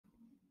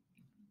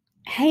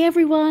Hey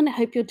everyone, I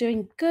hope you're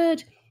doing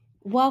good.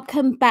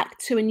 Welcome back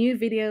to a new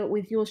video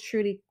with yours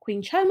truly,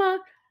 Queen Choma.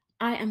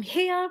 I am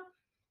here,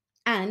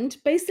 and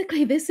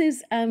basically, this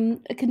is a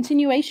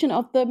continuation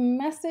of the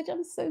message.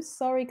 I'm so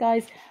sorry,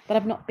 guys, but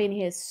I've not been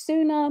here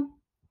sooner.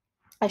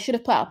 I should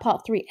have put out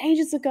part 3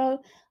 ages ago.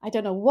 I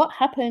don't know what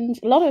happened.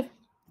 A lot of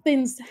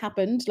things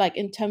happened, like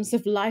in terms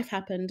of life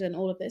happened and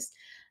all of this.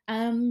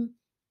 Um,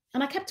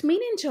 and I kept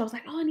meaning to. I was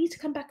like, oh, I need to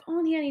come back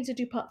on here. I need to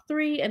do part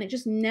 3, and it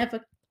just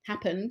never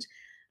happened.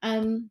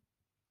 Um,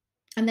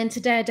 and then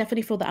today, I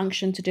definitely feel the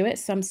unction to do it.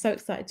 So I'm so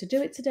excited to do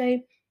it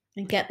today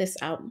and get this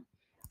out.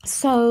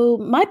 So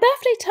my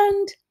birthday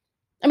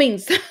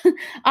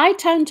I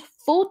turned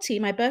 40.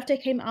 My birthday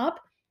came up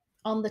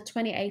on the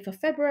 28th of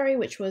February,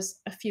 which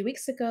was a few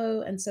weeks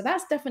ago. And so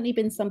that's definitely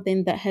been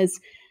something that has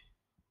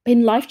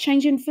been life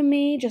changing for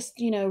me, just,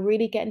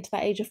 really getting to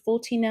that age of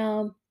 40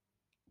 now.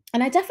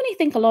 And I definitely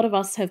think a lot of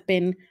us have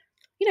been,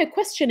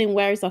 questioning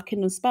where is our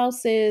kingdom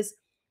spouses,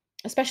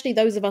 especially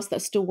those of us that are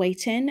still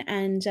waiting.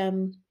 And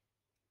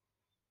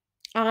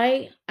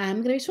I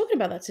am going to be talking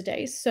about that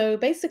today. So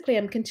basically,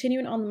 I'm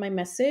continuing on my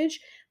message.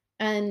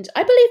 And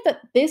I believe that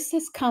this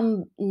has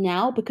come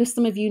now because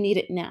some of you need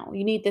it now.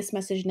 You need this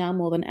message now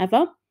more than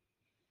ever.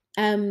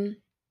 Um,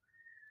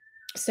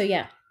 so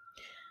yeah.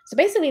 So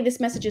basically, this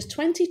message is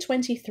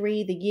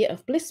 2023, the year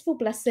of blissful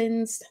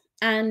blessings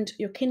and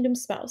your kingdom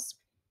spouse.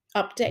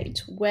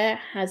 Update. Why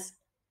has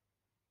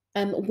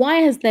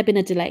there been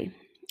a delay?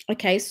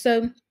 Okay,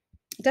 so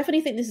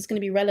definitely think this is going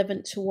to be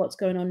relevant to what's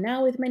going on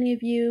now with many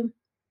of you.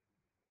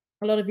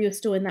 A lot of you are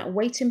still in that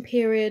waiting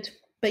period,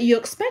 but you're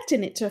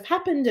expecting it to have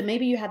happened, and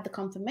maybe you had the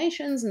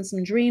confirmations and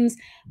some dreams,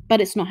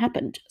 but it's not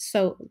happened.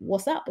 So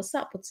what's up?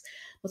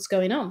 What's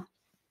going on?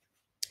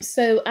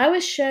 So I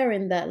was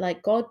sharing that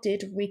like God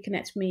did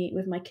reconnect me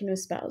with my kingdom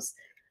spouse.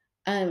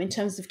 In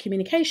terms of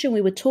communication,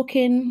 we were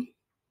talking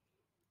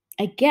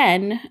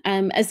again,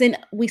 as in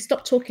we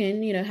stopped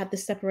talking, had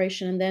this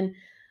separation, and then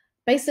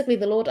basically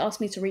the Lord asked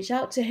me to reach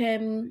out to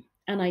him,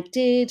 and I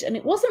did, and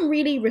it wasn't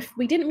really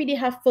we didn't really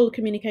have full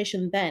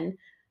communication then.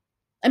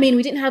 I mean,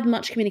 we didn't have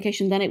much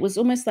communication then. It was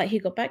almost like he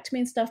got back to me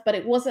and stuff, but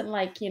it wasn't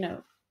like,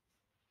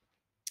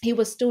 he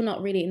was still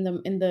not really he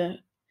didn't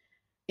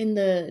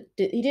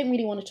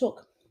really want to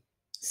talk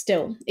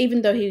still,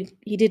 even though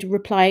he did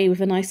reply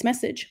with a nice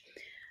message.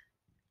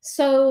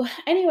 So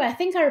anyway, I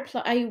think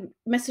I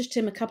messaged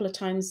him a couple of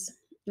times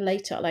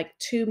later, like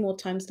 2 more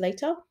times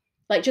later,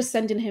 like just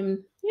sending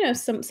him,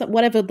 some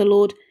whatever the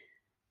Lord,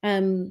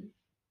 um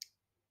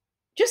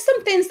just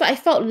some things that I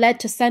felt led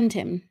to send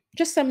him,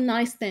 just some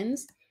nice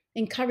things,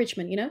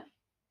 encouragement.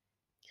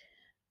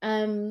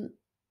 Um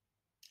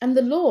and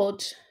the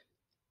Lord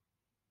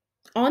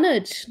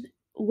honored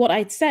what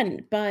I'd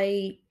sent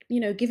by,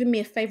 giving me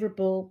a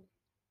favorable.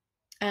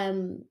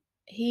 um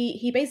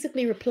he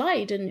basically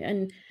replied,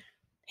 and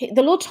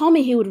the Lord told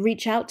me he would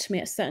reach out to me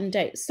at certain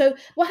dates. So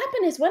what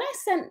happened is when I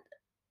sent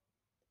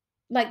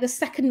like the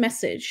second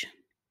message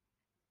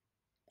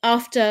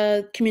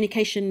after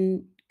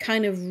communication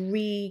kind of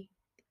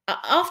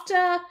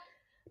after,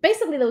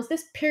 basically there was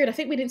this period, I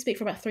think we didn't speak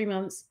for about 3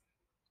 months,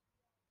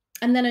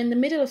 and then in the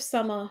middle of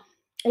summer,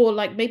 or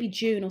like maybe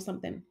June or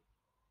something,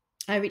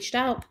 I reached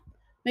out.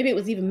 Maybe it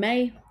was even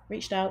May.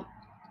 Reached out,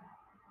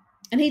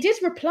 and he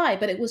did reply,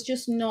 but it was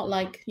just not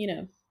like,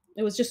 it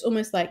was just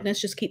almost like,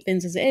 let's just keep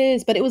things as it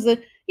is. But it was a,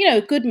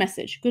 good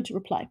message, good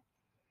reply.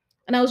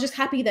 And I was just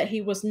happy that he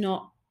was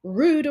not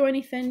rude or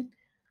anything.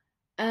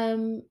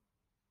 Um,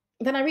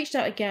 then I reached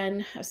out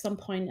again at some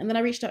point, and then I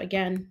reached out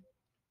again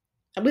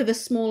with a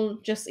small,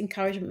 just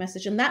encouragement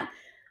message. And that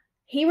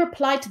he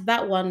replied to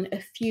that one a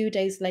few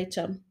days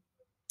later.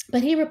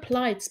 But he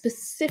replied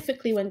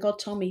specifically when God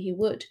told me he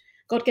would.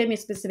 God gave me a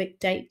specific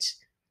date.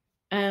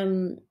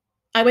 I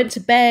went to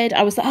bed.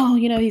 I was like, oh,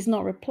 he's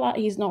not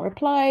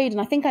replied.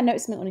 And I think I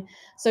noticed him on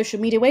social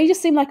media where he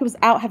just seemed like he was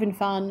out having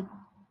fun.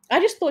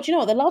 I just thought,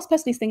 what, the last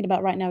person he's thinking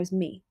about right now is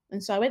me.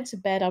 And so I went to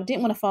bed. I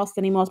didn't want to fast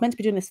anymore. I was meant to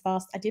be doing this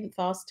fast. I didn't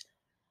fast.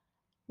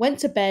 Went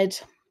to bed,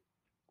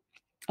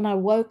 and I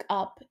woke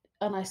up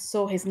and I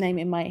saw his name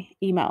in my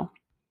email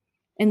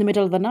in the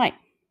middle of the night.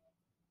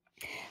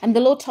 And the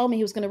Lord told me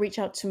he was going to reach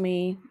out to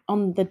me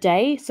on the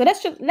day. So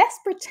let's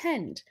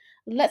pretend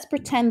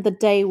the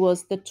day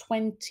was the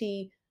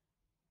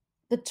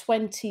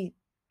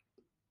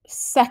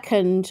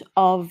 22nd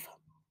of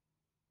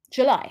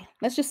July.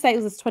 Let's just say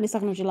it was the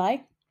 22nd of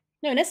July.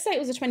 No, let's say it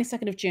was the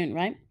 22nd of June,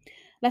 right?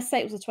 Let's say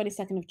it was the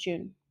 22nd of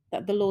June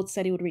that the Lord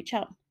said he would reach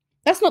out.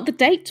 That's not the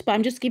date, but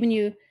I'm just giving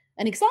you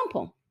an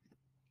example.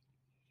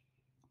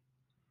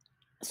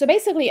 So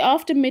basically,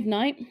 after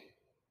midnight,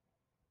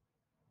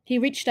 he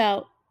reached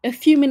out a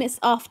few minutes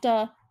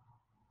after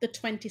the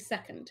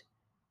 22nd.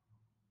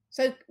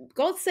 So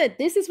God said,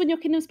 this is when your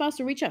kingdom spouse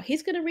will reach out.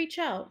 He's going to reach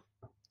out.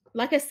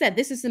 Like I said,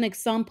 this is an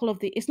example of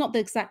it's not the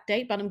exact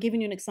date, but I'm giving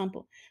you an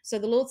example. So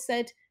the Lord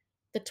said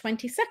the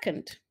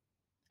 22nd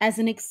as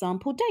an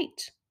example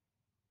date.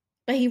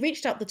 But he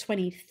reached out the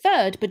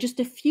 23rd, but just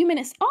a few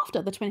minutes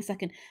after the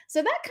 22nd.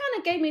 So that kind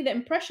of gave me the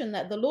impression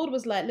that the Lord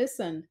was like,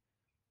 listen,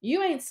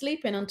 You ain't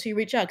sleeping until you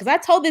reach out. Because I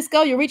told this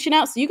girl you're reaching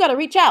out, so you got to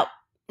reach out.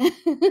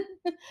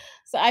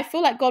 So I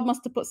feel like God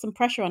must have put some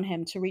pressure on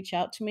him to reach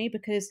out to me,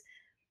 because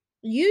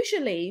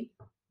usually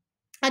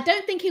I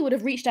don't think he would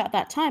have reached out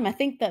that time. I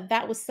think that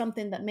that was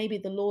something that maybe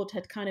the Lord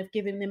had kind of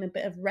given him a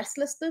bit of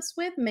restlessness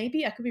with.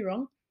 Maybe I could be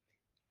wrong.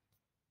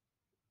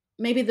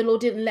 Maybe the Lord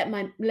didn't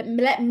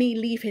let me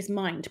leave his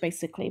mind,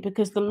 basically,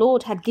 because the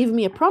Lord had given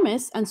me a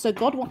promise, and so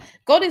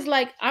God is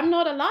like, I'm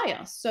not a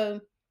liar, so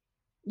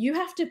you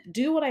have to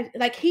do what I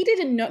like. He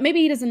didn't know,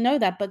 maybe he doesn't know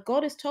that, but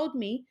God has told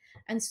me,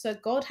 and so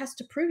God has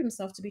to prove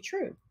himself to be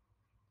true.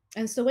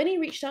 And so when he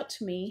reached out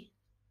to me,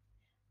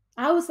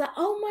 I was like,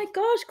 oh my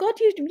gosh, God,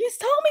 you told me he's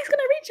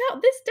gonna reach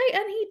out this day,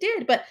 and he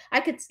did. But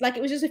I could, like,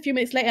 it was just a few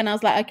minutes later, and I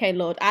was like, okay,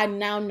 Lord, I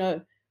now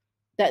know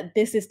that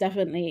this is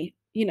definitely,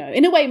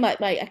 in a way,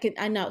 like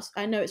I know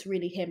it's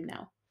really him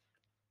now.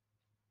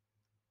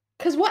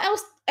 Because what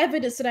else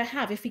evidence did I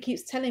have if he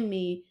keeps telling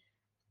me,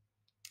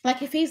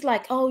 like, if he's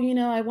like, oh,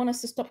 I want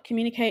us to stop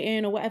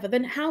communicating or whatever,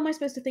 then how am I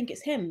supposed to think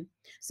it's him?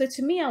 So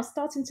to me, I was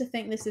starting to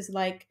think this is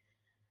like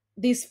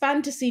these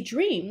fantasy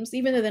dreams,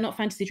 even though they're not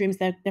fantasy dreams,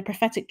 they're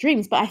prophetic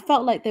dreams. But I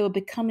felt like they were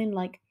becoming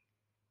like,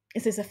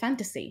 is this a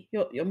fantasy?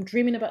 You're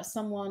dreaming about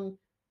someone,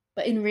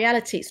 but in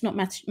reality, it's not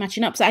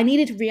matching up. So I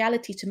needed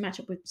reality to match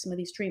up with some of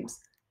these dreams.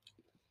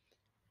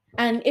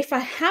 And if I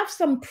have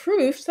some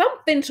proof,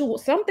 something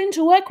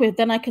to work with,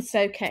 then I could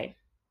say, okay,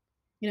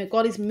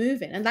 God is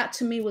moving. And that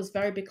to me was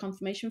very big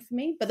confirmation for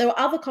me. But there were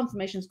other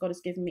confirmations God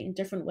has given me in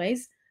different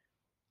ways.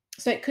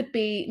 So it could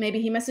be maybe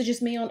he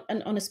messages me on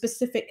a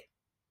specific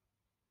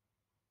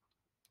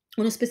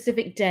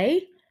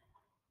day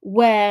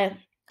where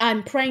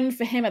I'm praying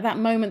for him at that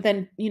moment.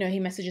 Then, he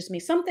messages me,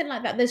 something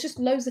like that. There's just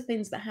loads of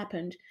things that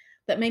happened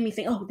that made me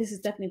think, oh, this is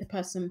definitely the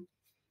person.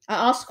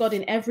 I asked God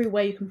in every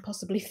way you can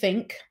possibly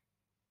think.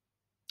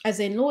 As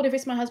in, Lord, if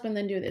it's my husband,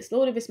 then do this.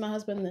 Lord, if it's my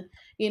husband,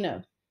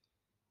 then.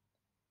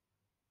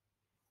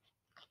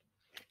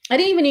 I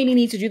didn't even really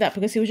need to do that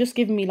because he was just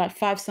giving me like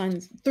 3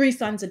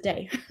 signs a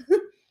day.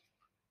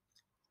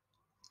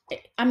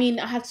 I mean,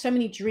 I had so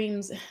many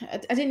dreams. I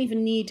didn't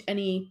even need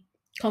any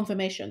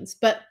confirmations.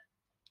 But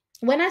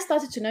when I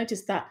started to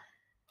notice that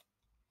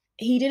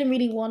he didn't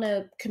really want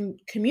to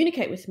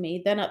communicate with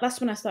me, then that's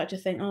when I started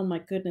to think, oh my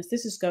goodness,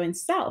 this is going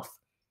south.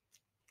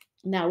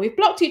 Now we've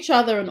blocked each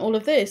other and all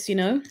of this,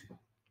 And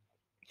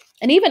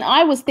even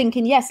I was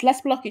thinking, yes,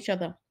 let's block each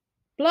other.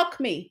 Block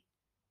me.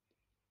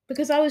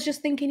 Because I was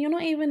just thinking, you're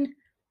not even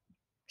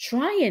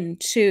trying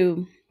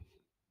to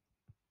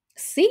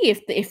see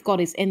if God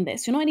is in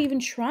this. You're not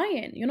even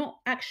trying. You're not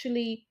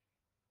actually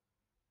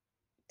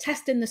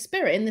testing the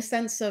spirit in the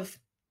sense of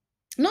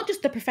not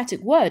just the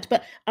prophetic word,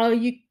 but are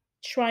you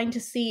trying to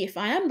see if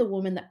I am the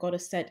woman that God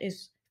has said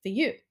is for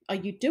you? Are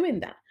you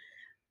doing that?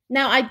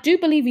 Now, I do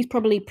believe he's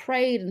probably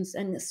prayed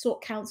and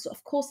sought counsel.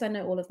 Of course, I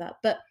know all of that.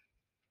 But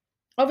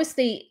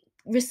obviously,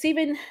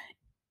 receiving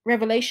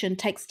revelation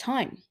takes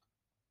time.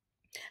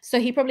 So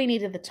he probably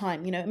needed the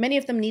time. Many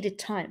of them needed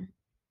time.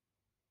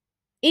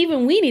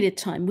 Even we needed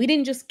time. We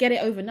didn't just get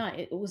it overnight.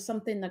 It was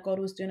something that God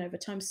was doing over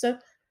time. So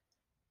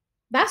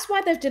that's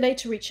why they've delayed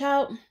to reach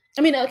out.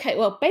 I mean, okay,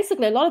 well,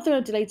 basically, a lot of them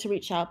are delayed to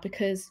reach out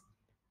because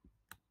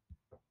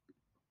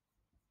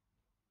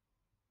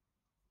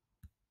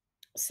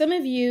some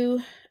of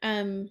you,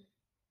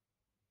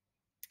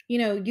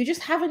 you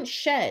just haven't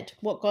shared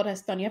what God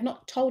has done. You have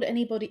not told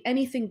anybody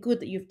anything good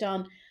that you've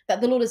done, that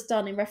the Lord has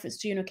done in reference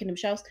to you and your kingdom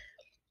spouse,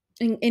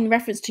 in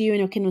reference to you and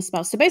your kingdom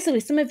spouse. So basically,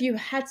 some of you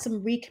had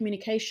some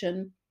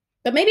recommunication,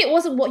 but maybe it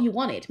wasn't what you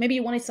wanted. Maybe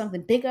you wanted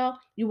something bigger.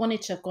 You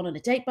wanted to have gone on a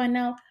date by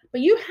now,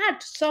 but you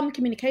had some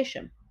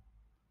communication.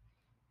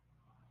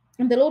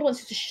 And the Lord wants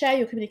you to share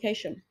your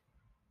communication.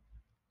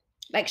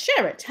 Like,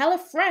 share it. Tell a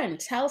friend.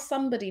 Tell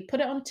somebody. Put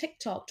it on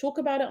TikTok. Talk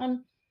about it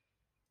on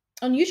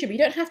YouTube. You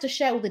don't have to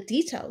share all the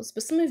details.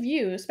 But some of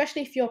you,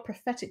 especially if you're a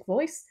prophetic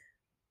voice,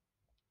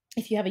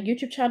 if you have a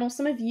YouTube channel,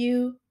 some of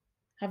you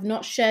have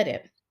not shared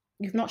it.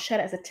 You've not shared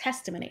it as a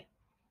testimony.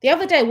 The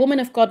other day, a woman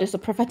of God is a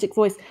prophetic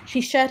voice.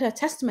 She shared her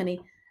testimony,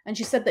 and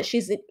she said that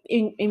she's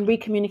in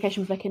recommunication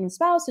with her kingdom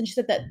spouse, and she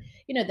said that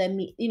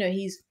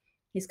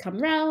he's come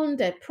round.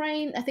 They're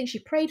praying. I think she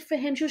prayed for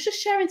him. She was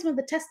just sharing some of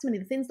the testimony,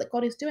 the things that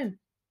God is doing,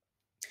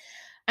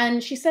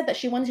 and she said that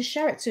she wanted to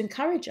share it to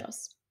encourage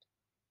us.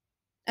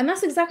 And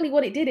that's exactly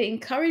what it did. It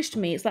encouraged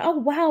me. It's like, oh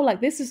wow,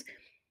 this is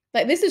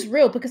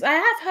real, because I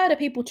have heard of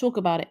people talk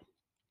about it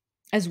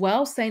as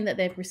well, saying that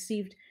they've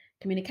received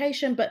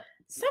communication, but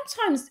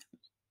sometimes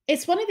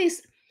it's one of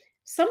these.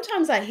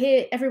 Sometimes I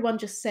hear everyone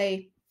just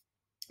say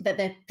that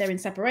they're in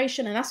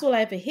separation, and that's all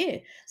I ever hear.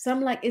 So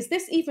I'm like, is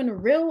this even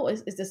real?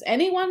 Is does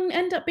anyone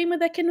end up being with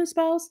their kingdom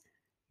spouse?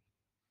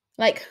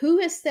 Like, who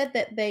has said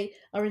that they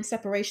are in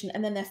separation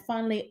and then they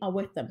finally are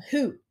with them?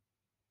 Who?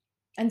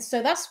 And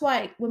so that's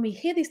why when we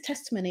hear these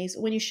testimonies,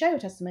 when you share your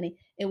testimony,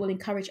 it will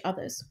encourage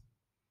others.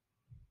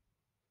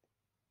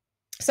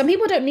 Some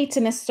people don't need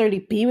to necessarily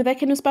be with their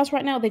kingdom spouse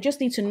right now. They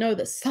just need to know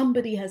that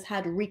somebody has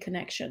had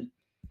reconnection.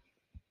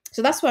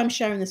 So that's why I'm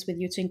sharing this with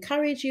you, to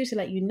encourage you, to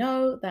let you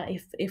know that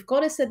if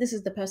God has said this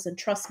is the person,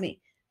 trust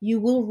me, you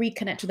will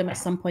reconnect with them at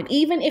some point,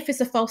 even if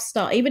it's a false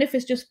start, even if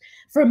it's just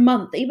for a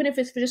month, even if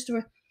it's for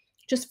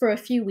just for a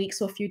few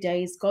weeks or a few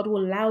days. God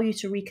will allow you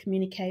to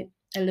recommunicate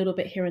a little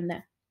bit here and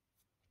there.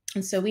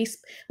 And so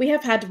we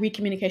have had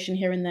recommunication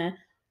here and there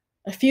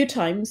a few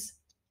times.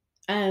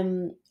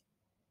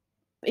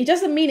 It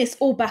doesn't mean it's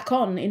all back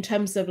on in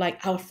terms of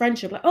like our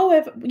friendship, like,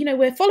 oh,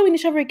 we're following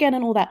each other again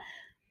and all that.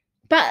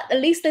 But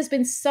at least there's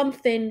been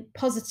something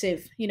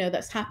positive,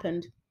 that's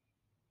happened.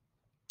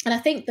 And I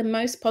think the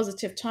most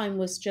positive time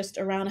was just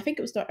around, I think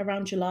it was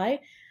around July,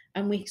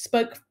 and we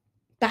spoke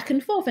back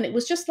and forth, and it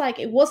was just like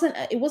it wasn't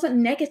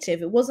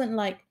negative. It wasn't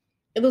like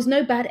there was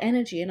no bad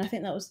energy, and I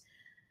think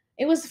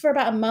it was for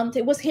about a month.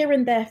 It was here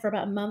and there for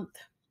about a month.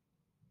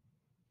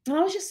 And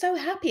I was just so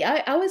happy.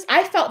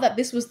 I felt that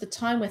this was the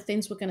time where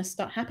things were going to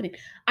start happening.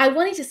 I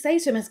wanted to say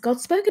to him, has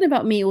God spoken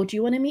about me, or do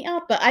you want to meet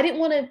up? But I didn't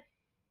want to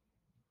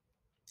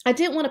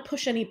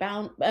push any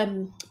I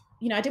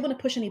didn't want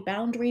to push any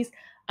boundaries.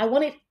 I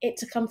wanted it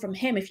to come from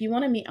him. If you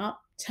want to meet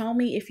up, tell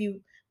me. If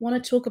you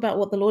want to talk about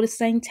what the Lord is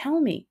saying, tell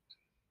me.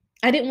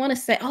 I didn't want to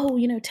say, oh,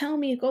 tell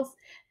me if God's.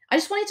 I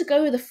just wanted to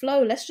go with the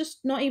flow. Let's just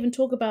not even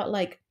talk about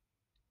like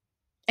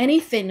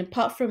anything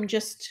apart from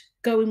just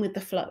going with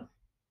the flow,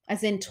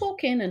 as in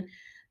talking.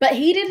 But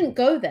he didn't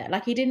go there.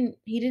 Like he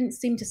didn't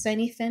seem to say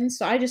anything.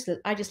 So I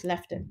just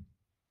left him.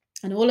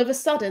 And all of a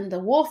sudden the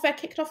warfare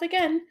kicked off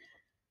again.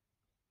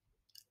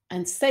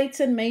 And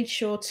Satan made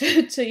sure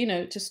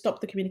to stop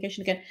the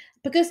communication again,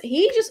 because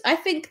I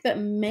think that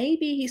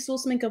maybe he saw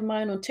something of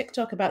mine on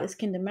TikTok about this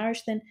kingdom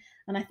marriage thing,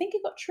 and I think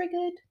it got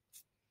triggered,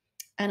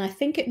 and I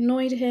think it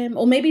annoyed him,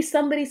 or maybe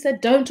somebody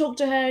said, don't talk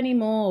to her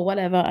anymore, or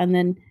whatever, and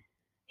then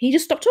he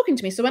just stopped talking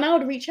to me. So when I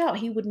would reach out,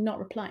 he would not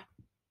reply.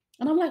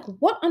 And I'm like,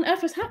 what on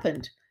earth has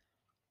happened?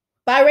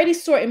 But I already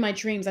saw it in my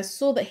dreams. I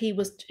saw that he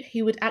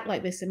would act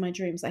like this in my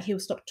dreams, like he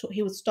would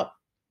stop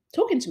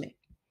talking to me.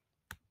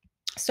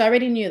 So I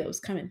already knew that was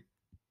coming.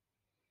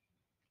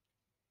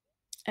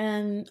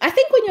 And I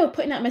think when you're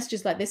putting out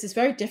messages like this, it's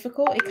very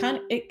difficult.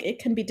 It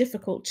can be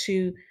difficult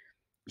to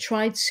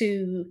try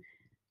to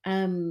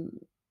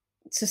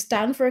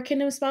stand for a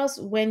kingdom spouse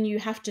when you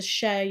have to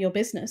share your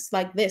business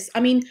like this.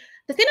 I mean,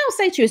 the thing I'll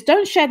say to you is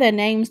don't share their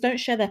names, don't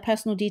share their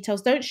personal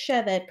details, don't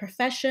share their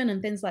profession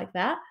and things like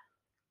that.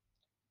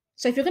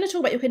 So if you're going to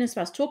talk about your kingdom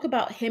spouse, talk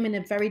about him in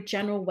a very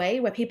general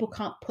way where people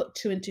can't put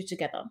two and two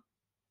together.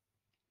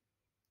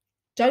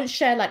 Don't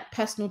share like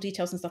personal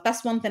details and stuff.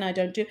 That's one thing I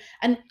don't do.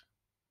 And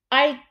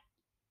I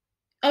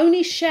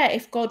only share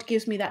if God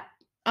gives me that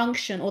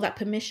unction or that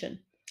permission.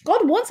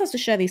 God wants us to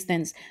share these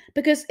things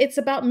because it's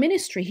about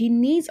ministry. He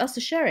needs us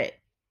to share it.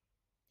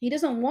 He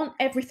doesn't want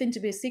everything to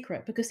be a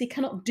secret because he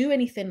cannot do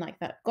anything like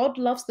that. God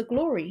loves the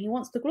glory. He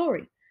wants the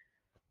glory.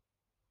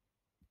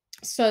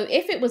 So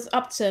if it was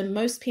up to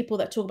most people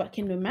that talk about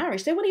kingdom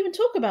marriage, they wouldn't even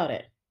talk about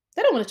it.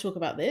 They don't want to talk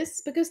about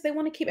this because they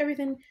want to keep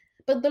everything,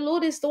 but the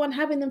Lord is the one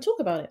having them talk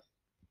about it.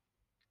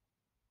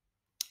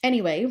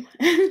 Anyway,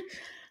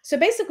 so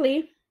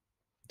basically,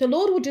 the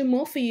Lord will do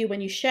more for you when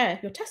you share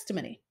your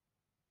testimony.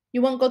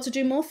 You want God to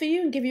do more for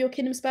you and give you your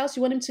kingdom spouse?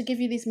 You want him to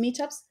give you these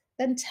meetups?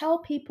 Then tell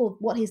people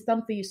what he's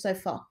done for you so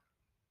far.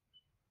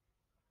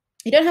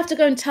 You don't have to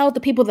go and tell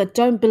the people that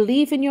don't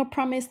believe in your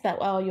promise, that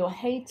are your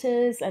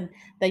haters and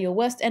they're your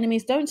worst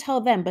enemies. Don't tell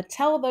them, but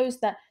tell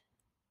those that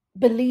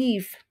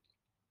believe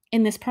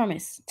in this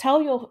promise. Tell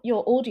your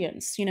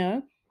audience,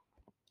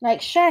 like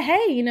share,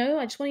 hey,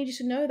 I just wanted you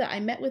to know that I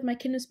met with my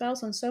kingdom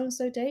spouse on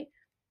so-and-so date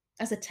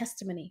as a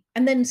testimony.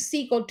 And then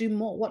see God do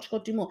more, watch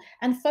God do more,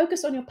 and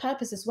focus on your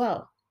purpose as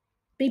well.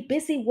 Be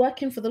busy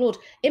working for the Lord.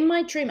 In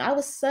my dream, I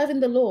was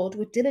serving the Lord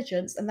with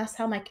diligence, and that's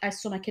how I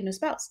saw my kingdom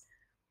spouse.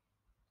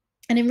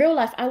 And in real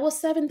life, I was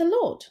serving the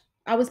Lord.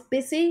 I was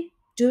busy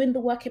doing the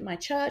work at my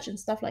church and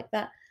stuff like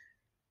that.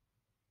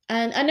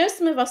 And I know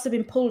some of us have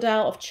been pulled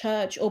out of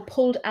church or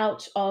pulled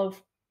out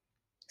of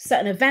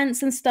certain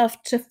events and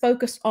stuff to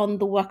focus on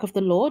the work of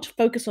the Lord,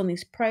 focus on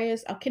these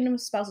prayers. Our kingdom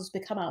spouse has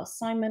become our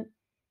assignment.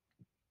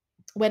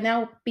 We're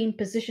now being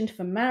positioned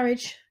for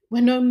marriage.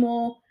 We're no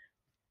more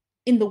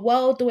in the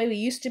world the way we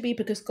used to be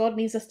because God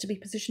needs us to be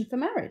positioned for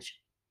marriage.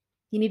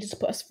 He needed to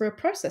put us through a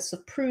process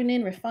of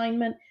pruning,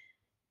 refinement,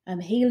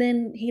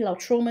 healing, heal our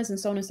traumas, and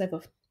so on and so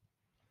forth.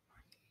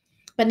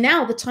 But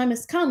now the time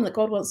has come that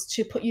God wants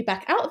to put you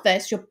back out there.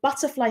 It's your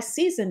butterfly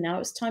season now.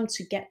 It's time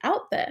to get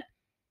out there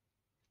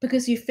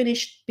because you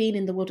finished being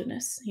in the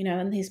wilderness,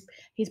 and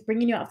he's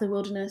bringing you out of the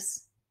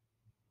wilderness.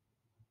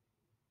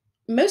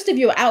 Most of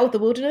you are out of the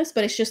wilderness,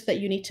 but it's just that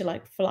you need to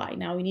like fly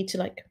now. You need to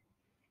like,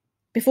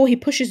 before he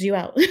pushes you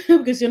out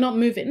because you're not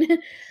moving.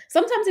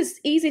 Sometimes it's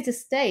easy to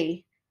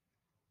stay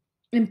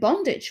in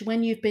bondage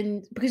when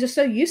because you're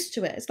so used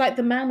to it. It's like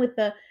the man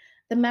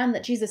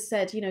that Jesus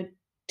said,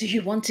 do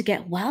you want to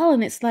get well?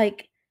 And it's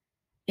like,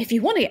 if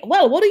you want to get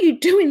well, what are you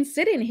doing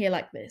sitting here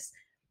like this?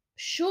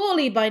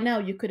 Surely by now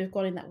you could have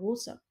gone in that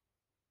water.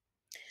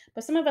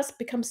 But some of us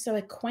become so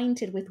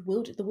acquainted with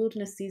the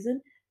wilderness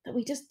season that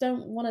we just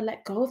don't want to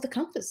let go of the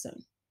comfort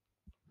zone.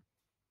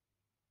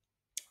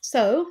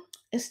 So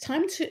it's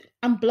time to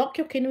unblock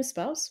your kingdom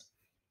spouse,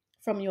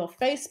 from your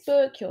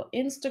Facebook, your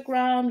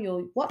Instagram,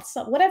 your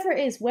WhatsApp, whatever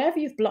it is, wherever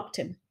you've blocked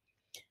him.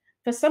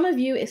 For some of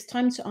you, it's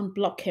time to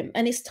unblock him.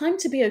 And it's time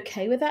to be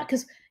okay with that,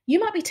 because you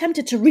might be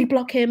tempted to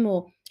reblock him,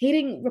 or he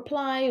didn't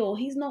reply, or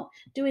he's not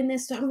doing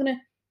this. So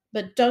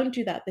but don't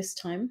do that this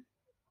time,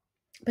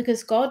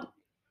 because God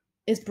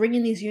is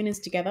bringing these unions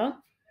together,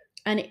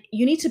 and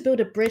you need to build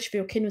a bridge for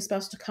your kingdom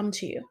spouse to come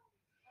to you.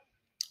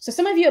 So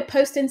some of you are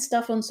posting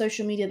stuff on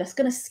social media that's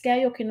going to scare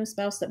your kingdom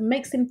spouse, that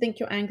makes him think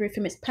you're angry with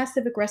him. It's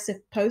passive aggressive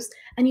posts,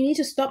 and you need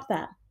to stop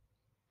that.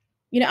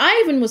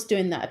 I even was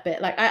doing that a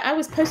bit. Like I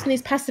was posting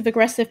these passive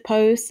aggressive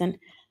posts, and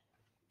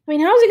I mean,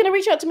 how is he going to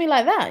reach out to me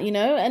like that?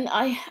 And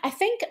I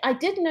think I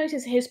did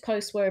notice his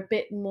posts were a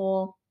bit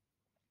more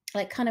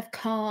like kind of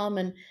calm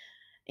and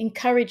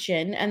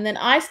encouraging. And then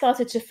I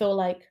started to feel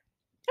like,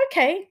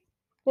 okay,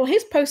 well,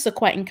 his posts are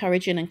quite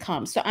encouraging and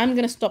calm, so I'm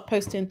going to stop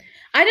posting.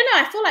 I don't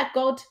know. I feel like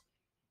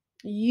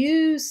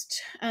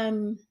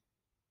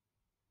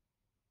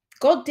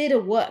God did a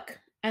work,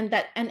 and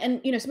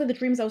some of the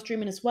dreams I was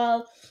dreaming as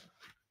well.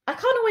 I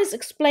can't always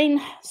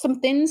explain some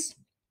things,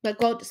 like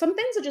some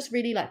things are just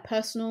really like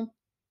personal.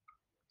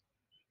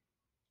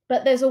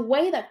 But there's a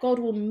way that God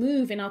will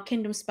move in our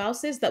kingdom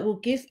spouses that will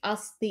give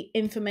us the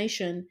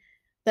information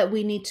that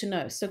we need to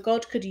know. So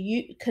God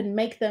can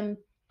make them,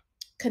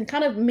 can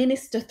kind of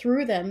minister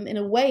through them in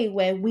a way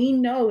where we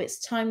know it's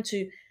time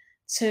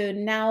to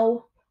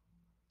now,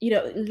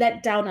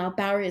 let down our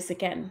barriers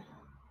again,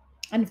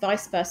 and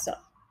vice versa.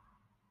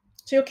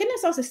 So your kingdom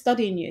spouse is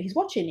studying you. He's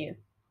watching you.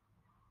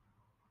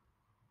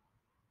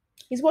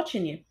 He's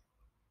watching you.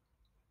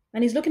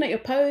 And he's looking at your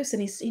posts,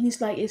 and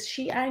he's like, is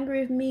she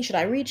angry with me? Should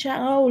I reach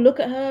out? Oh,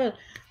 look at her.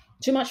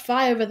 Too much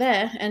fire over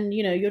there. And,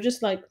 you're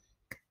just like,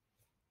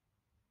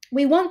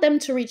 we want them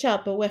to reach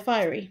out, but we're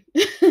fiery.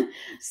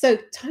 So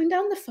tone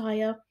down the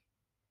fire,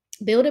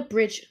 build a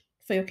bridge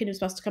for your kingdom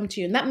spouse to come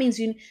to you. And that means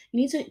you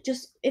need to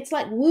it's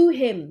like woo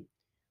him.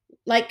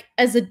 Like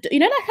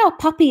like how a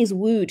puppy is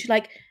wooed.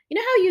 Like,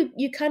 how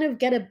you kind of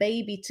get a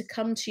baby to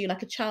come to you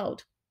like a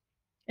child.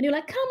 And you're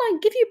like, come on,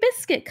 give you a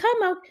biscuit.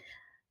 Come and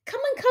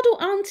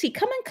cuddle auntie.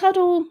 Come and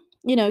cuddle,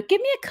 give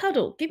me a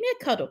cuddle. Give me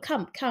a cuddle.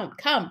 Come.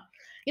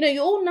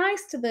 You're all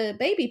nice to the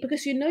baby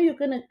because you're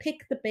going to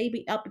pick the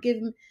baby up,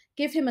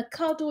 give him a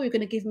cuddle. You're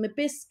going to give him a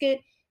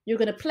biscuit. You're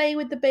going to play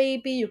with the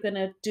baby. You're going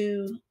to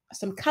do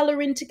some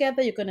coloring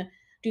together. You're going to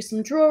do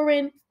some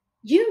drawing.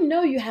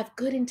 You have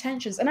good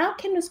intentions. And our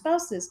kingdom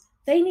spouses,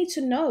 they need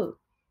to know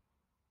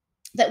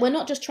that we're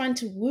not just trying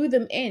to woo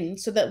them in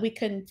so that we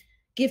can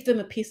give them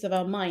a piece of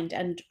our mind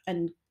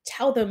and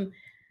tell them,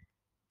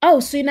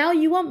 oh, so now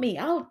you want me,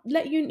 I'll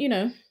let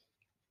you,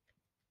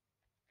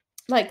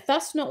 like,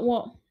 that's not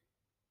what.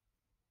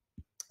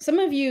 Some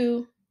of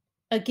you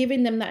are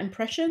giving them that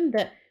impression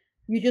that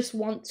you just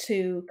want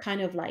to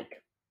kind of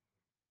like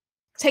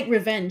take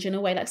revenge in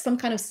a way, like some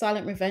kind of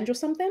silent revenge or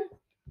something.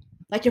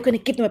 Like you're going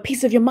to give them a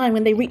piece of your mind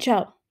when they reach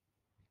out.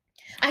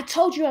 I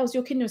told you I was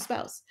your kingdom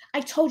spouse.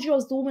 I told you I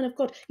was the woman of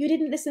God. You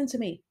didn't listen to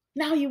me.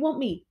 Now you want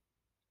me.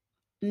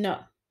 No,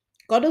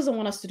 God doesn't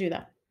want us to do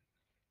that.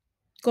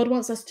 God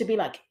wants us to be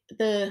like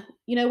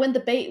when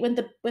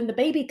the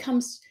baby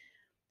comes,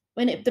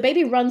 the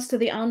baby runs to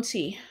the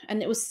auntie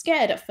and it was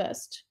scared at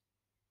first.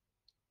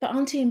 The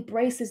auntie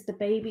embraces the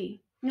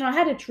baby. I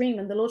had a dream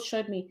and the Lord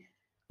showed me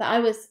that I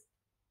was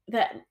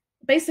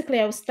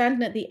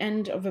standing at the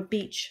end of a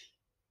beach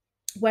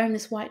wearing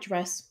this white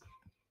dress,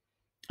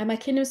 and my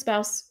kingdom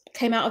spouse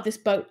came out of this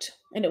boat,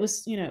 and it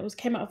was,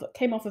 came off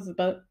of the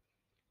boat,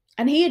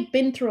 and he had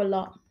been through a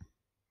lot.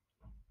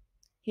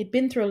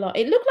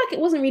 It looked like it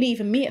wasn't really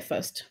even me at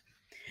first.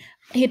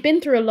 He had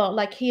been through a lot.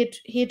 Like he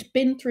had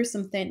been through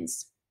some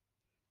things,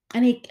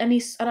 and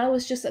I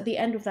was just at the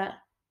end of that,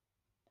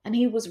 and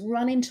he was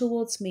running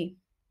towards me,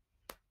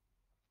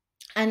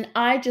 and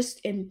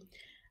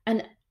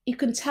and you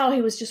can tell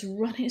he was just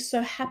running,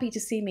 so happy to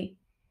see me.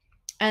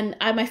 And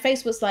my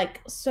face was like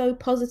so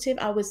positive.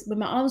 When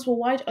my arms were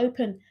wide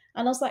open,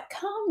 and I was like,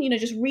 come,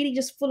 just really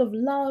just full of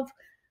love.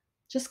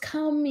 Just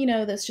come,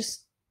 there's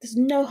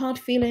no hard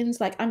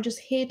feelings. Like, I'm just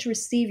here to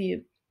receive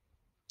you.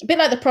 A bit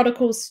like the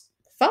prodigal's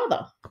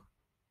father.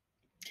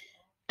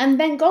 And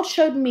then God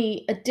showed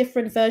me a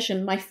different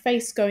version, my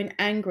face going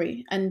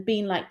angry and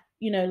being like,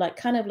 like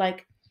kind of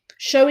like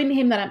showing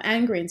him that I'm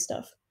angry and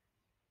stuff.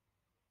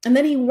 And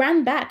then he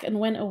ran back and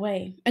went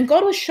away. And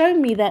God was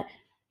showing me that,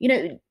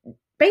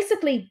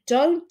 basically,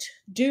 don't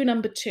do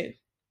number 2.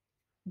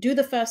 Do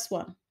the first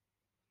one.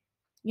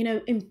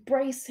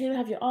 Embrace him,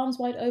 have your arms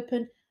wide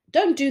open.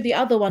 Don't do the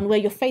other one where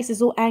your face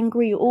is all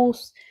angry, you're all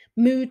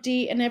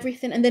moody and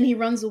everything, and then he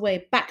runs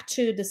away back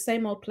to the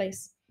same old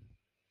place.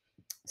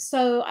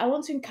 So I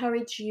want to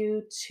encourage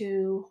you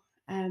to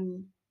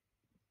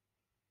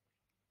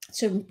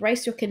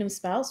embrace your kingdom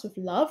spouse with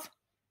love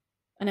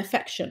and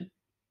affection.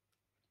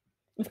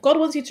 If God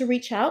wants you to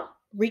reach out,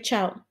 reach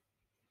out.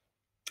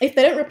 If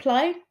they don't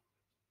reply,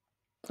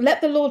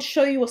 let the Lord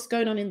show you what's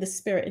going on in the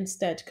spirit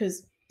instead,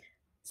 because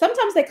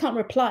sometimes they can't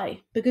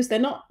reply because they're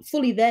not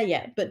fully there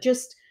yet, but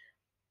just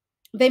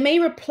they may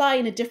reply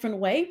in a different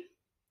way.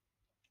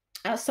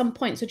 at some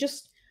point. So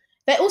just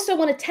they also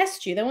want to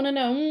test you. They want to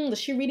know, does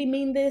she really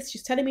mean this?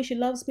 She's telling me she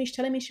loves me. She's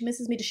telling me she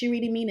misses me. Does she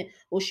really mean it?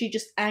 Or is she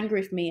just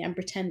angry with me and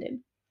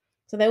pretending?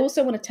 So they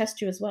also want to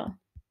test you as well.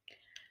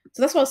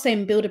 So that's why I was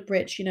saying build a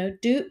bridge,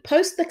 do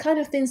post the kind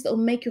of things that will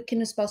make your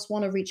kingdom spouse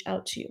want to reach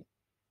out to you.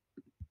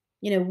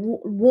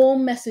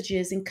 Warm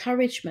messages,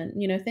 encouragement,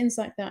 things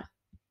like that.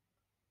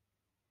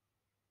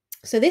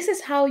 So this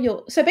is how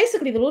so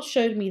basically the Lord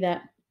showed me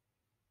that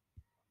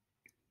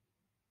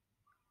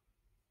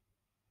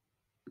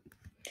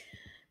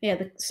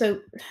so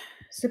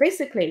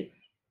basically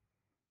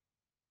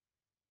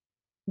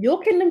your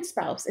kingdom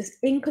spouse is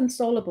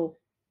inconsolable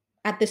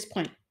at this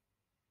point.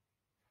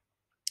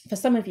 For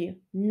some of you,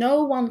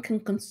 no one can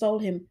console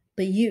him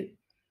but you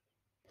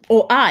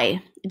or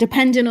I,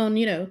 depending on,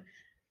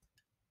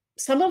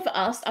 some of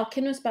us, our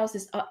kingdom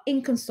spouses are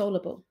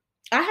inconsolable.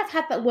 I have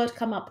had that word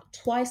come up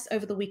twice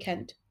over the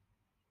weekend.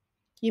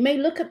 You may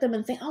look at them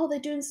and think, oh, they're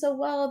doing so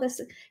well.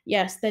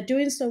 Yes, they're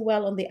doing so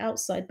well on the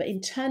outside, but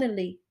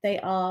internally they've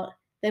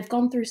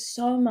gone through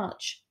so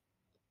much.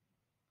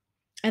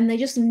 And they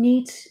just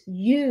need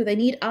you. They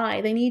need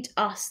they need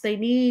us. They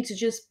need to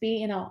just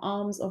be in our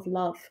arms of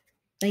love.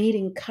 They need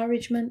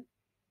encouragement.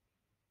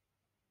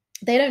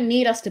 They don't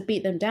need us to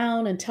beat them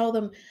down and tell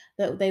them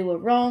that they were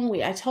wrong.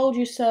 I told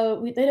you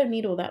so. They don't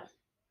need all that.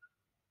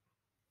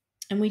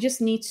 And we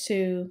just need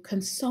to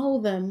console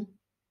them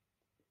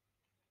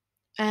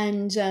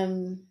and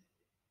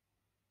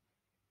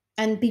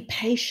be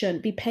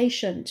patient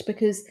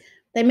because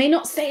they may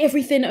not say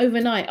everything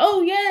overnight.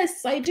 Oh,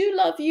 yes, I do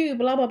love you,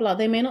 blah, blah, blah.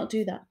 They may not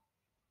do that.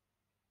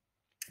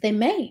 They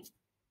may.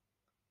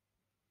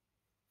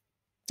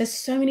 There's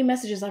so many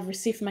messages I've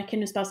received from my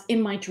kingdom spouse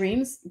in my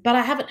dreams, but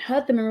I haven't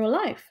heard them in real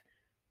life.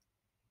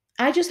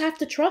 I just have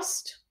to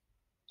trust.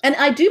 And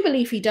I do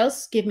believe he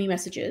does give me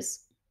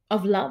messages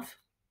of love,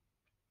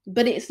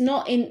 but it's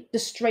not in the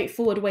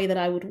straightforward way that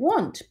I would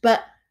want.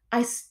 But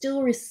I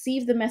still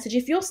receive the message.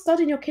 If you're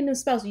studying your kingdom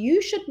spouse,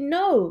 you should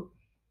know.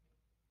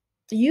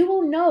 You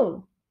will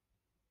know.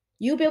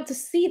 You'll be able to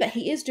see that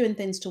he is doing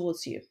things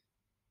towards you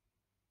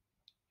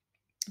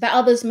that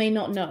others may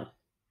not know,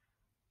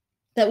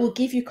 that will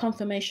give you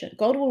confirmation.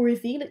 God will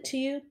reveal it to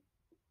you.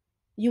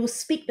 You will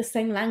speak the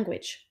same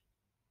language.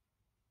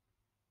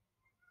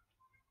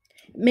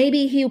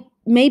 Maybe he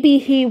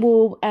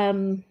will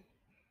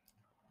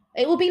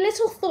it will be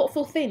little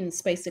thoughtful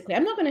things, basically.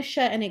 I'm not going to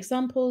share any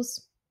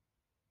examples.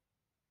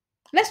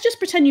 Let's just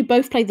pretend you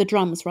both play the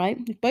drums, right?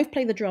 You both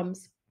play the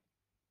drums.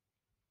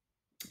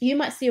 You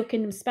might see your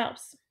kingdom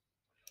spouse.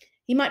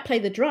 He might play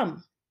the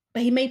drum,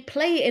 but he may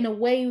play it in a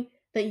way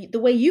the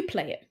way you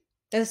play it.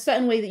 There's a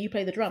certain way that you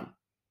play the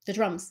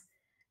drums.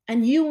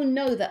 And you will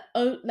know that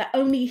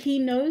only he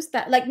knows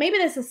that. Like maybe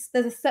there's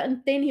a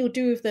certain thing he'll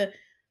do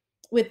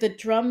with the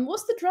drum.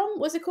 What's the drum?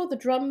 What's it called? The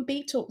drum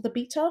beat or the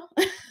beater?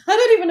 I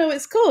don't even know what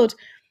it's called.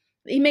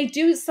 He may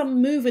do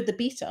some move with the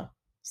beater,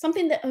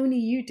 something that only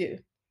you do,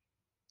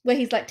 where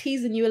he's like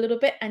teasing you a little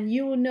bit, and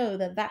you will know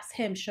that that's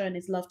him showing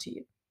his love to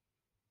you.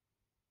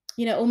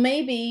 Or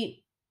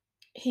maybe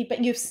your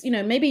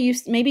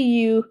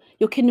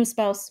kingdom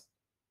spouse,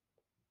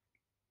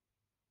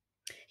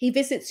 he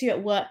visits you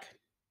at work,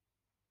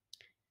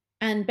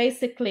 and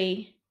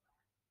basically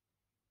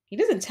he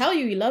doesn't tell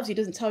you he loves you,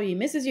 doesn't tell you he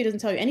misses you, doesn't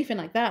tell you anything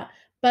like that,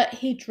 but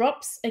he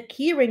drops a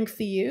key ring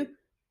for you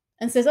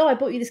and says, oh, I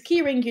bought you this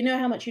key ring, you know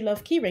how much you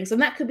love key rings.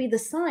 And that could be the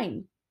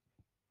sign.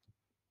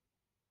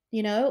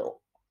 I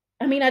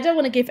mean, I don't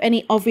want to give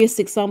any obvious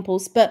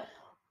examples, but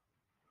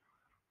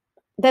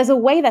there's a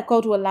way that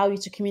God will allow you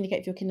to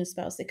communicate with your kingdom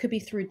spouse. It could be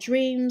through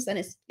dreams, and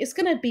it's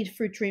going to be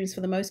through dreams for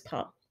the most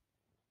part,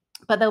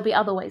 but there'll be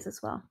other ways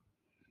as well.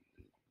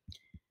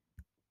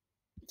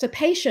 So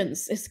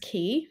patience is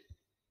key.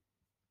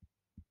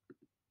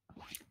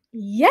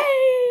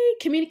 Yay!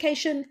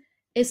 Communication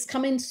is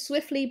coming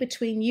swiftly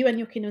between you and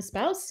your kingdom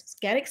spouse.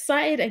 Get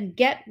excited and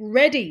get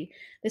ready.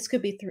 This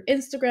could be through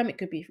Instagram, it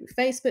could be through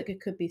Facebook,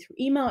 it could be through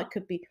email, it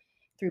could be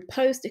through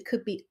post, it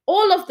could be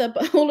all of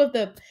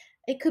them.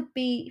 It could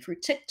be through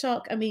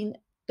TikTok. I mean,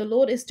 the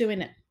Lord is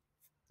doing it.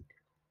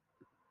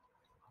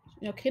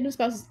 Your kingdom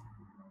spouse,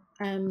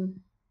 the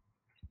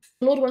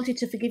Lord wants you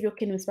to forgive your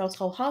kingdom spouse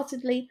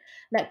wholeheartedly,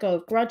 let go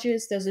of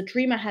grudges. There's a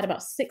dream I had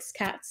about 6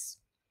 cats.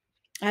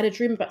 I had a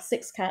dream about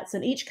 6 cats,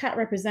 and each cat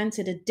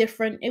represented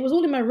it was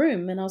all in my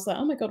room, and I was like,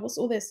 oh my God, what's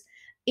all this?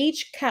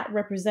 Each cat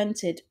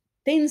represented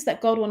things that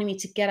God wanted me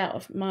to get out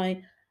of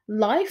my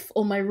life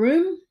or my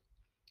room.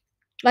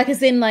 Like,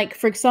 as in, like,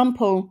 for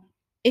example,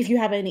 if you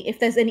have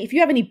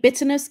any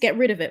bitterness, get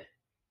rid of it.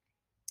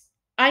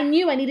 I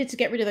knew I needed to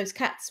get rid of those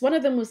cats. One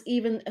of them was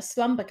even a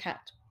slumber cat.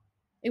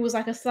 It was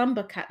like a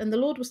slumber cat. And the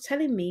Lord was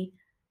telling me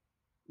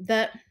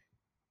that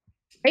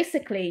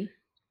basically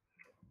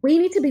we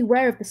need to be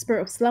aware of the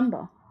spirit of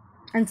slumber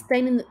and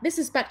this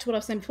is back to what I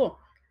was saying before,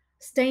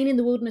 staying in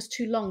the wilderness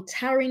too long,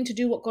 tarrying to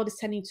do what God is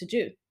telling you to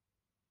do.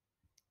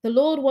 The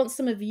Lord wants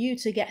some of you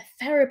to get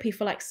therapy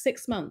for like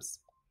 6 months.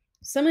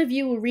 Some of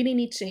you will really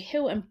need to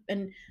heal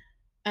and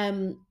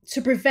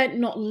to prevent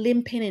not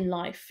limping in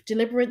life.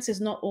 Deliverance is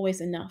not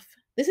always enough.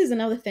 This is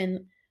another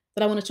thing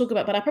that I want to talk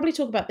about, but I'll probably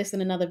talk about this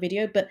in another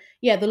video. But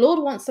yeah, the Lord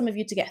wants some of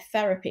you to get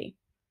therapy.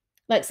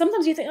 Like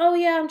sometimes you think, oh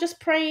yeah, I'm just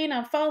praying,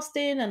 I'm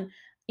fasting, and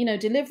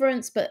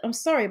deliverance. But I'm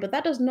sorry, but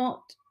that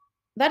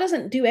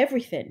doesn't do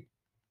everything.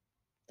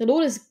 The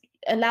Lord has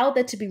allowed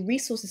there to be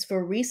resources for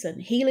a reason.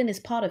 Healing is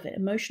part of it.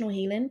 Emotional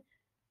healing,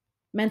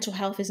 mental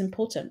health is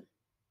important.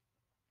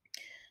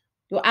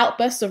 Your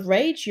outbursts of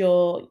rage,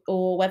 or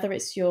whether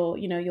it's your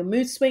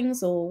mood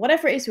swings or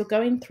whatever it is you're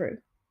going through,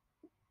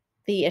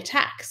 the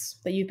attacks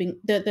that you've been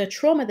the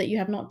trauma that you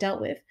have not dealt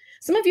with.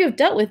 Some of you have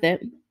dealt with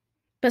it,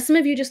 but some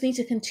of you just need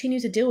to continue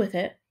to deal with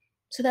it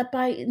so that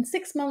by in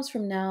 6 months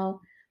from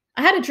now,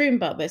 I had a dream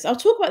about this. I'll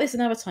talk about this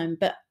another time,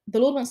 but the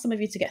Lord wants some of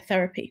you to get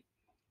therapy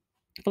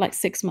for like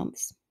 6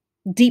 months.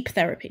 Deep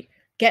therapy.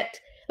 Get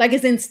like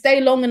as in stay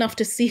long enough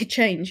to see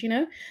change,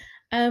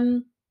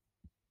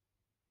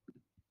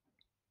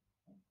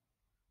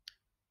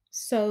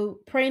 So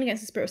praying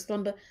against the spirit of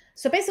slumber.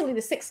 So basically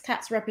the 6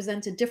 cats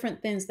represented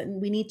different things that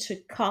we need to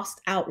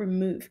cast out,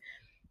 remove.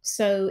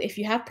 So if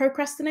you have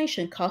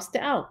procrastination, cast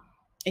it out.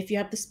 If you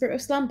have the spirit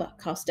of slumber,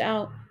 cast it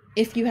out.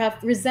 If you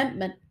have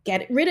resentment,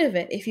 get rid of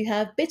it. If you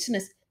have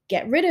bitterness,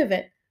 get rid of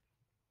it.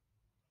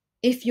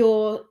 If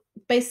you're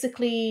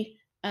basically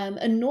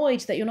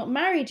annoyed that you're not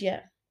married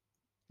yet,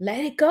 let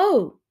it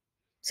go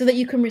so that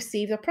you can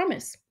receive your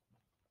promise.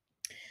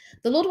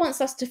 The Lord wants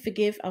us to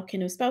forgive our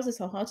kingdom spouses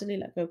wholeheartedly,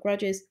 let go of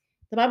grudges.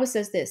 The Bible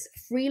says this,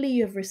 freely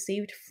you have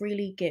received,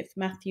 freely give.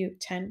 Matthew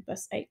 10,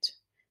 verse 8,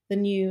 the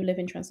New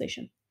Living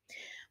Translation.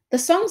 The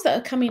songs that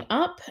are coming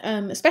up,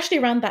 especially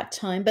around that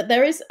time, but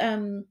there are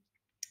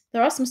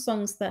some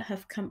songs that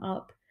have come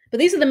up, but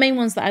these are the main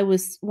ones that I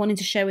was wanting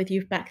to share with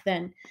you back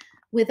then.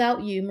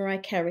 Without You, Mariah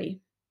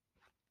Carey.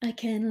 I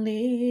can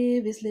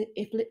live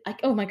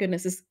oh my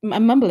goodness,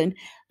 I'm mumbling.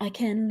 I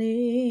can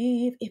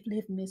live if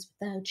living is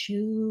without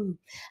you.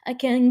 I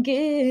can't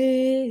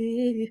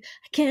give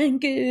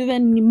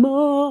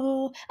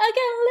anymore. I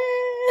can't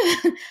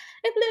live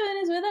if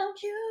living is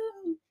without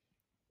you.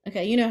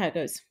 Okay, you know how it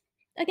goes.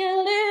 I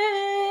can't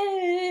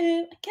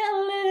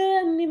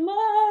live anymore.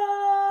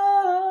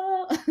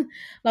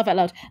 Laugh out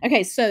loud.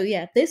 Okay, so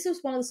yeah, this was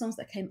one of the songs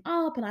that came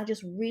up, and I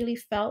just really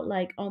felt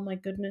like, oh my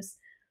goodness,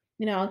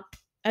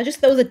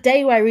 there was a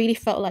day where I really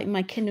felt like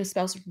my kingdom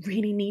spouse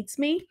really needs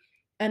me,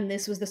 and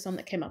this was the song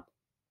that came up.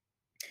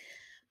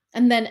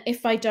 And then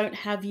If I Don't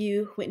Have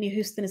You, Whitney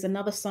Houston is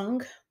another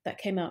song that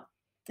came up.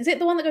 Is it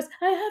the one that goes,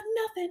 I have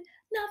nothing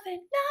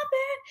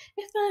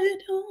if I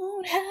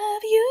don't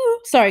have you?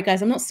 Sorry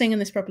guys, I'm not singing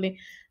this properly,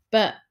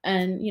 but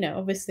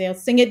obviously I'll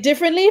sing it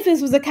differently if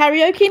this was a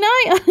karaoke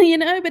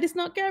night, but it's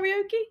not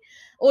karaoke.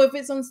 Or if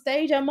it's on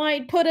stage, I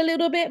might put a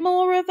little bit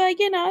more of a,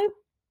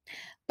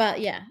 but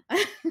yeah.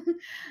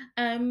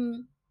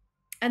 And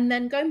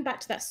then going back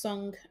to that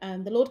song,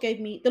 the Lord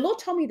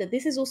told me that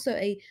this is also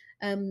a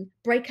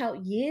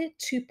breakout year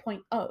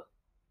 2.0.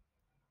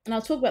 And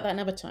I'll talk about that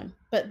another time.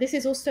 But this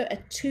is also a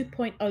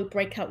 2.0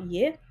 breakout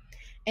year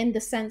in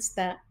the sense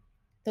that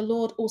the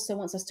Lord also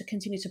wants us to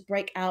continue to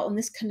break out. And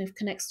this kind of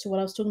connects to what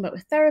I was talking about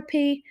with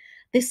therapy.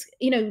 This,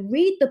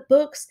 read the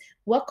books,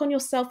 work on your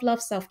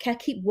self-love, self-care,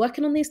 keep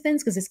working on these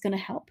things because it's going to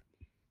help.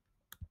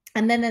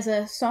 And then there's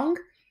a song.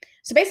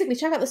 So basically,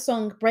 check out the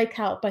song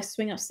Breakout by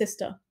Swing Out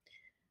Sister.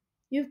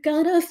 You've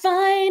gotta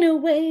find a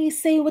way,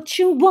 say what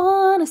you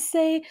wanna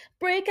say,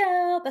 break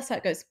out. That's how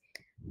it goes.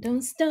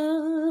 Don't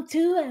stop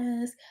to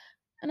ask.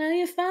 I know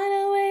you find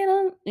a way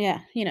to... Yeah,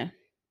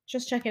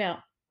 just check it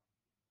out.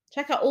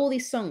 Check out all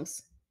these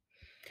songs.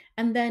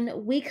 And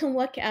then We Can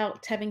Work It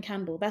Out, Tevin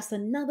Campbell. That's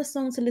another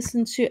song to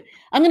listen to.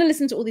 I'm going to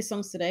listen to all these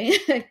songs today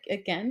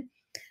again.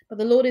 But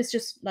the Lord is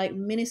just like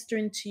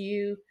ministering to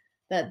you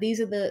that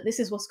this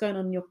is what's going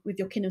on with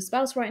your kingdom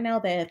spouse right now.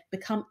 They have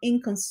become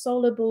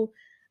inconsolable.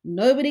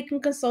 Nobody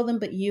can console them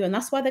but you. And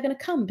that's why they're going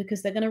to come,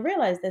 because they're going to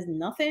realize there's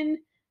nothing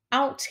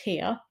out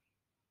here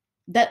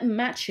that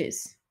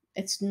matches.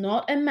 It's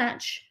not a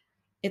match.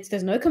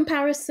 There's no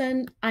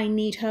comparison. I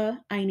need her.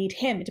 I need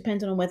him. It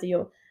depends on whether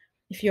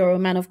if you're a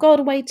man of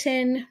God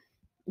waiting,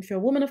 if you're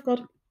a woman of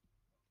God.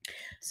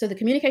 So the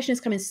communication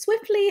is coming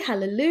swiftly.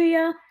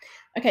 Hallelujah.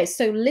 Okay,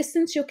 so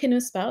listen to your kingdom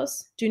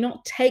spouse. Do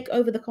not take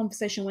over the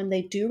conversation when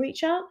they do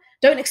reach out.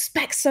 Don't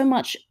expect so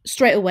much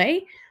straight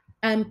away.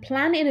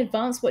 Plan in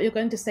advance what you're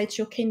going to say to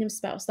your kingdom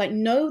spouse. Like,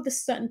 know the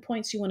certain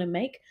points you want to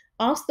make.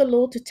 Ask the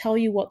Lord to tell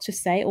you what to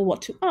say or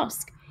what to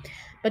ask.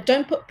 But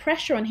don't put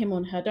pressure on him,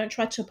 on her. Don't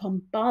try to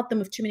bombard them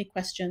with too many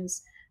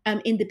questions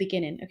in the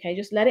beginning, okay?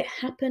 Just let it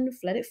happen,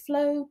 let it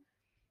flow,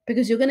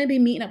 because you're going to be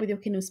meeting up with your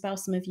kingdom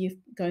spouse, some of you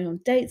going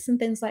on dates and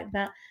things like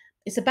that.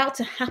 It's about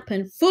to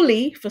happen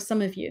fully for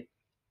some of you,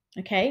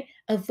 okay?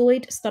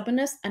 Avoid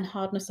stubbornness and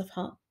hardness of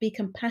heart. Be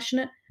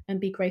compassionate and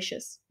be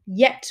gracious,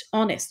 yet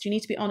honest. You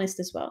need to be honest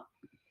as well.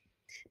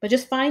 But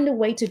just find a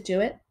way to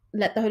do it.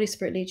 Let the Holy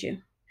Spirit lead you.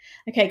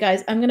 Okay,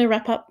 guys, I'm going to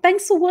wrap up.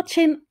 Thanks for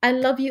watching. I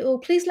love you all.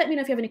 Please let me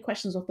know if you have any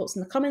questions or thoughts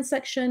in the comment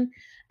section.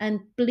 And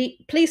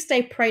please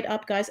stay prayed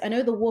up, guys. I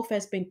know the warfare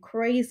has been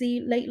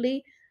crazy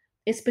lately,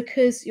 It's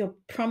because your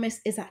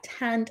promise is at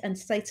hand and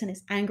Satan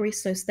is angry.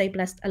 So stay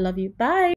blessed. I love you. Bye.